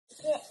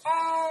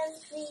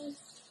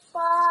everybody.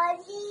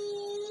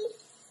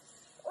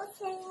 We'll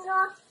sing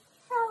a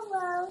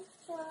hello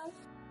song.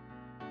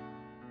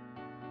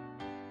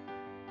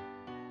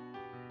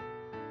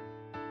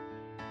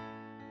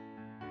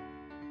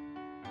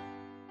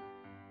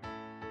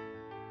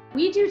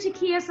 We do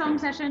Tkiya song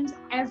sessions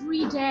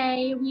every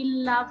day. We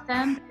love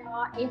them. They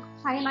are a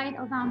highlight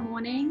of our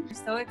morning. We're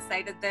so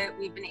excited that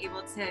we've been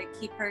able to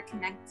keep her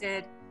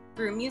connected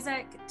through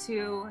music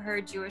to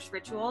her Jewish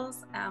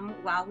rituals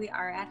while we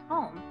are at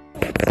home.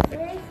 It's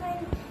really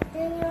fun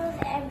doing it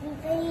with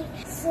everybody,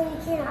 so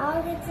we can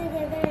all get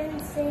together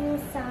and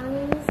sing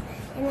songs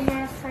and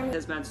have fun. It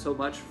has meant so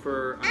much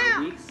for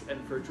our weeks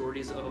and for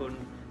Jordy's own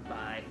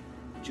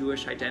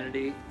Jewish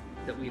identity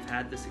that we've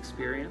had this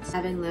experience.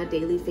 Having the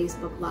daily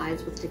Facebook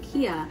Lives with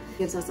Tkiya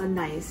gives us a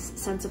nice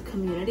sense of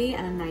community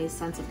and a nice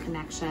sense of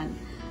connection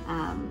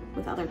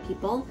with other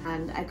people,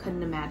 and I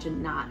couldn't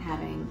imagine not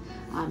having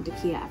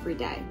Tkiya every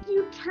day. If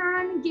you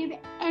can give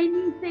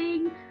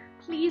anything,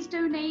 please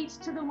donate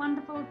to the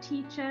wonderful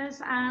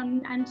teachers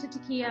and to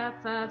Tkiya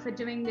for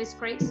doing this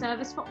great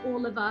service for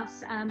all of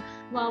us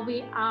while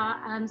we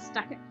are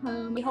stuck at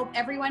home. We hope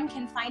everyone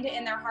can find it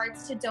in their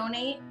hearts to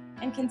donate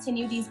and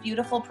continue these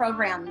beautiful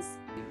programs.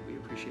 We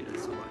appreciate it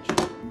so much.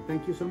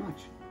 Thank you so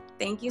much.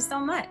 Thank you so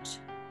much.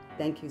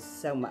 Thank you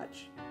so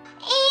much.